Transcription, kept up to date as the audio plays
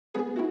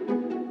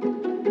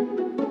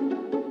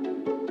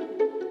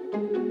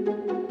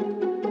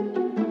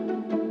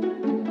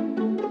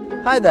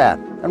Hi there,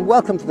 and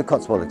welcome to the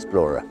Cotswold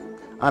Explorer.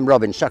 I'm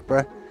Robin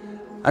Shuckburgh,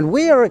 and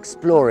we are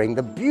exploring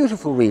the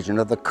beautiful region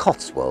of the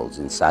Cotswolds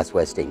in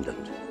southwest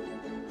England,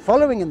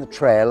 following in the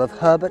trail of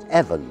Herbert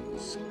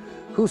Evans,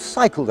 who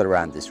cycled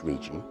around this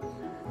region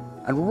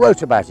and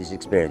wrote about his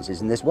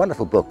experiences in this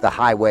wonderful book, The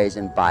Highways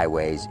and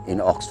Byways in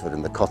Oxford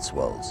and the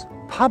Cotswolds,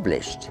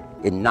 published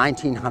in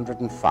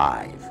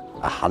 1905,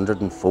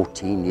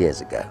 114 years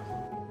ago.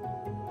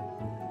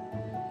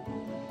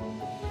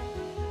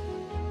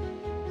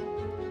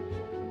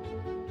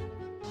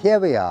 Here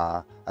we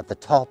are at the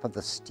top of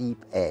the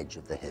steep edge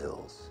of the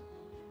hills.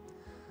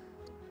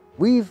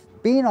 We've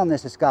been on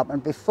this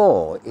escarpment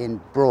before in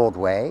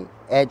Broadway,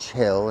 Edge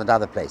Hill and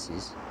other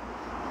places.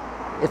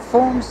 It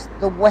forms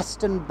the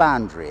western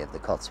boundary of the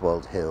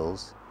Cotswold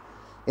Hills.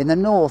 In the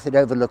north it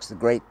overlooks the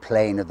great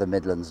plain of the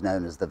Midlands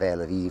known as the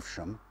Vale of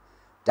Evesham,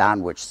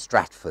 down which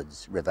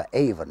Stratford's River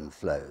Avon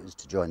flows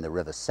to join the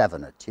River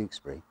Severn at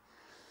Tewkesbury.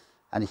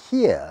 And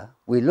here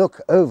we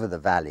look over the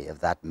valley of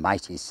that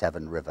mighty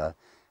Severn River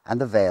and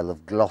the Vale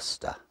of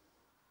Gloucester.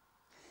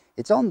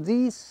 It's on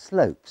these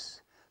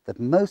slopes that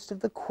most of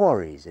the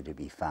quarries are to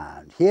be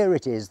found. Here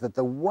it is that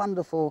the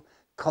wonderful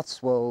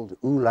Cotswold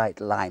Oolite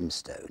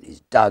limestone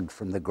is dug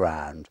from the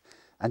ground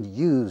and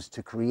used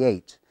to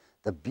create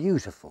the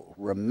beautiful,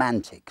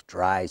 romantic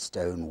dry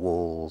stone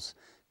walls,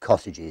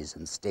 cottages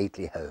and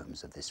stately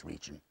homes of this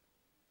region.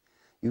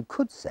 You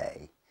could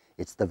say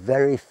it's the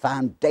very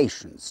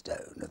foundation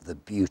stone of the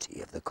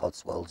beauty of the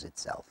Cotswolds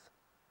itself.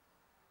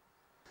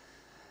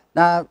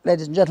 Now,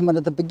 ladies and gentlemen,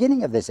 at the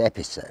beginning of this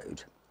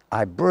episode,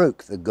 I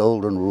broke the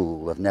golden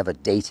rule of never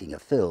dating a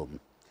film,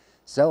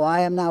 so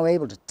I am now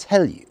able to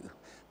tell you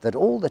that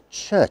all the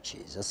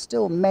churches are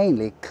still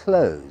mainly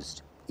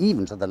closed,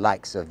 even to the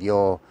likes of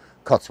your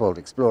Cotswold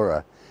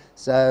Explorer.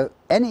 So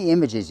any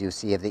images you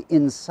see of the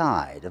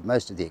inside of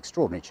most of the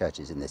extraordinary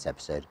churches in this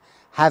episode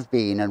have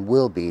been and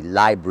will be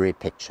library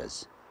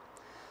pictures.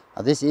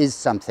 Now, this is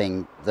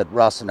something that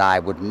Ross and I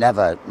would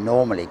never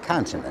normally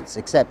countenance,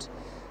 except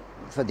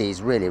for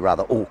these really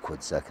rather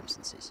awkward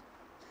circumstances.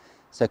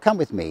 So come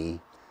with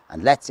me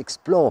and let's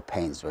explore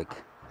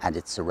Painswick and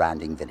its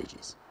surrounding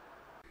villages.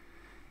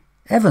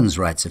 Evans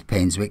writes of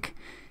Painswick,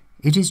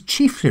 "It is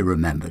chiefly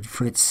remembered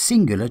for its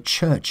singular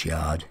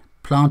churchyard,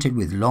 planted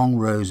with long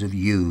rows of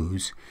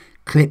yews,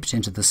 clipped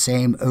into the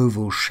same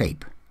oval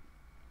shape.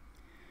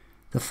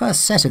 The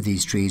first set of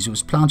these trees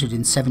was planted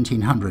in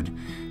 1700,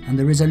 and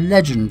there is a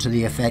legend to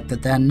the effect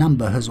that their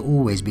number has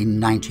always been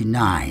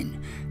 99,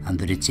 and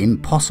that it's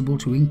impossible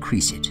to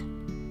increase it."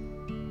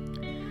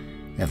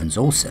 Evans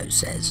also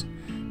says,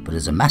 but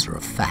as a matter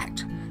of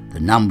fact, the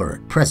number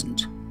at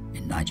present,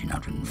 in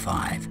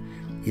 1905,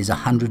 is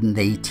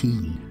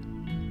 118.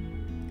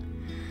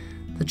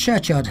 The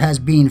churchyard has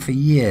been for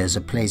years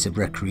a place of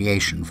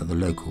recreation for the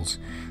locals,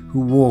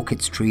 who walk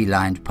its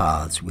tree-lined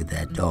paths with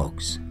their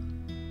dogs.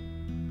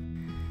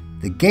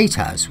 The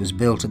gatehouse was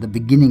built at the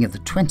beginning of the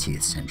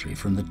 20th century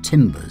from the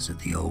timbers of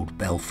the old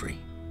belfry.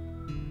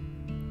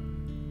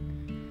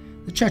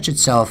 The church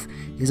itself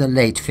is a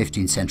late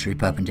 15th century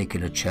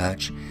perpendicular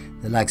church,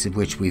 the likes of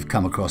which we've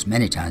come across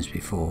many times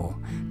before,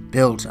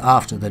 built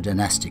after the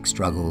dynastic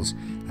struggles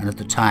and at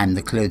the time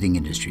the clothing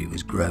industry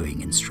was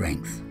growing in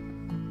strength.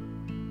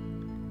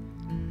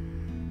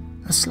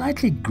 A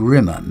slightly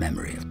grimmer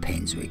memory of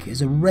Painswick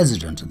is a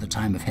resident at the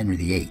time of Henry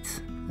VIII,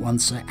 one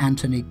Sir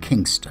Anthony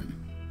Kingston.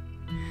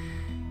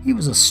 He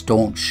was a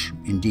staunch,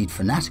 indeed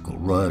fanatical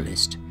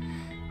royalist,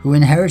 who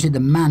inherited the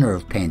manor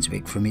of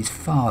Painswick from his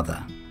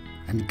father,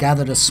 and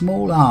gathered a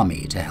small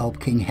army to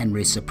help King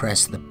Henry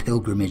suppress the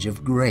Pilgrimage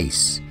of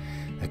Grace,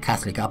 a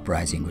Catholic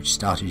uprising which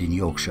started in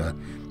Yorkshire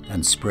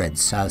and spread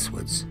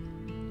southwards,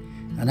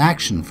 an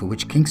action for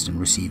which Kingston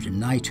received a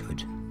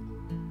knighthood.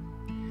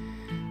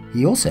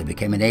 He also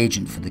became an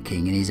agent for the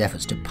king in his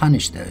efforts to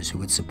punish those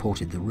who had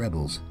supported the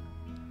rebels.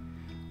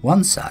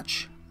 One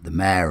such, the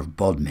Mayor of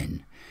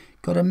Bodmin,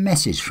 got a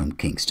message from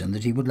Kingston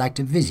that he would like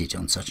to visit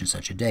on such and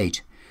such a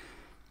date.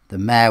 The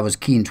mayor was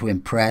keen to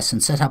impress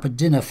and set up a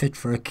dinner fit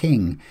for a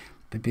king,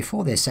 but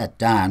before they sat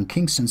down,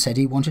 Kingston said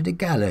he wanted a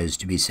gallows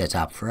to be set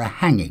up for a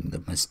hanging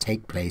that must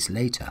take place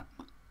later.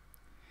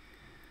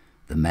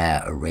 The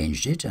mayor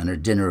arranged it, and a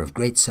dinner of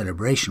great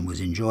celebration was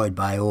enjoyed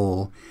by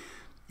all.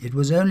 It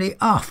was only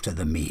after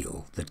the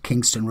meal that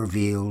Kingston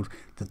revealed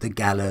that the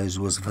gallows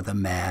was for the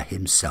mayor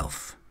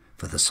himself,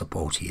 for the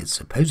support he had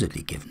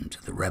supposedly given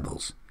to the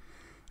rebels,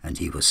 and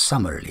he was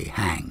summarily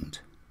hanged.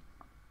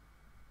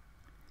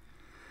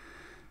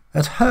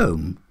 At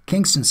home,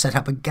 Kingston set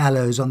up a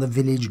gallows on the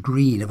village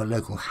green of a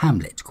local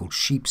hamlet called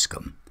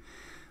Sheepscombe,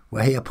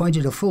 where he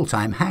appointed a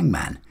full-time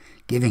hangman,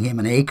 giving him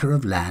an acre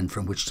of land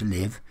from which to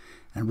live,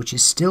 and which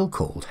is still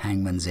called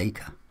Hangman's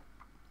Acre.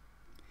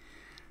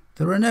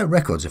 There are no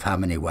records of how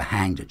many were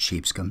hanged at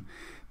Sheepscombe,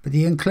 but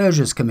the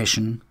Enclosures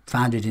Commission,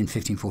 founded in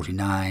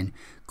 1549,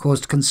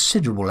 caused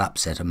considerable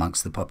upset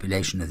amongst the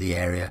population of the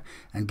area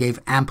and gave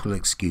ample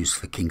excuse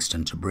for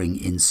Kingston to bring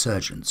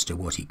insurgents to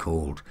what he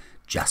called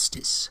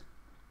justice.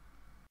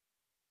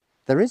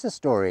 There is a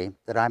story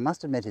that I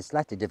must admit is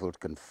slightly difficult to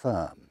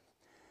confirm.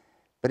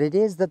 But it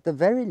is that the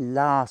very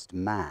last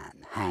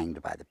man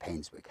hanged by the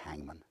Painswick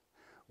hangman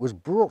was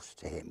brought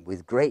to him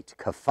with great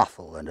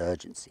kerfuffle and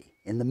urgency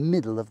in the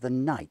middle of the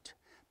night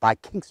by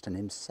Kingston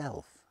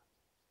himself.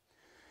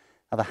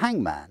 Now the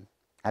hangman,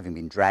 having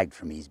been dragged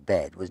from his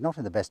bed, was not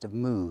in the best of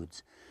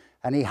moods,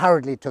 and he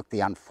hurriedly took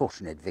the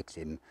unfortunate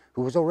victim,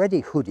 who was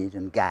already hooded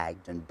and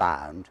gagged and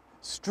bound,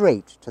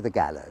 straight to the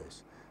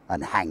gallows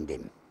and hanged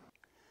him.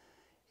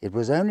 It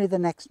was only the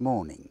next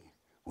morning,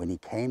 when he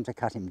came to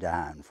cut him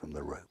down from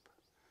the rope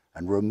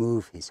and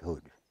remove his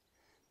hood,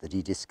 that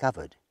he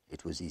discovered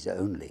it was his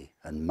only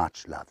and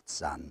much-loved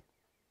son.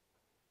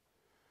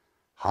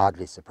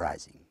 Hardly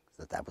surprising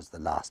that that was the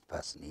last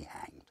person he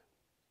hanged.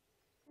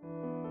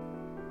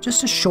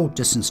 Just a short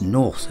distance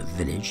north of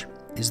the village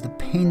is the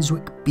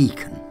Painswick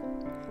Beacon.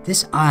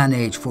 This Iron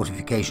Age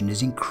fortification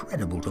is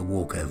incredible to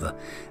walk over,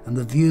 and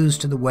the views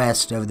to the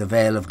west over the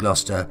Vale of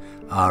Gloucester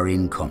are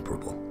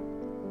incomparable.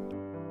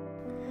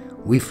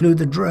 We flew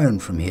the drone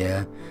from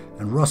here,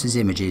 and Ross's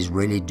images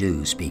really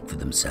do speak for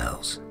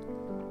themselves.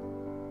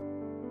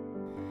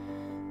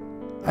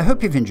 I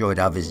hope you've enjoyed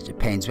our visit to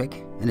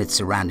Painswick and its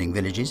surrounding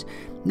villages.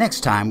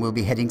 Next time we'll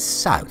be heading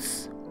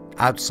south,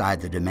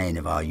 outside the domain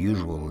of our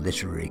usual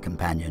literary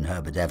companion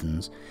Herbert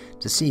Evans,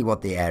 to see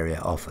what the area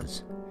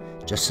offers.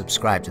 Just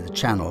subscribe to the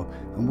channel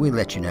and we'll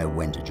let you know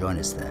when to join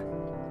us there.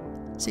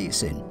 See you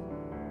soon.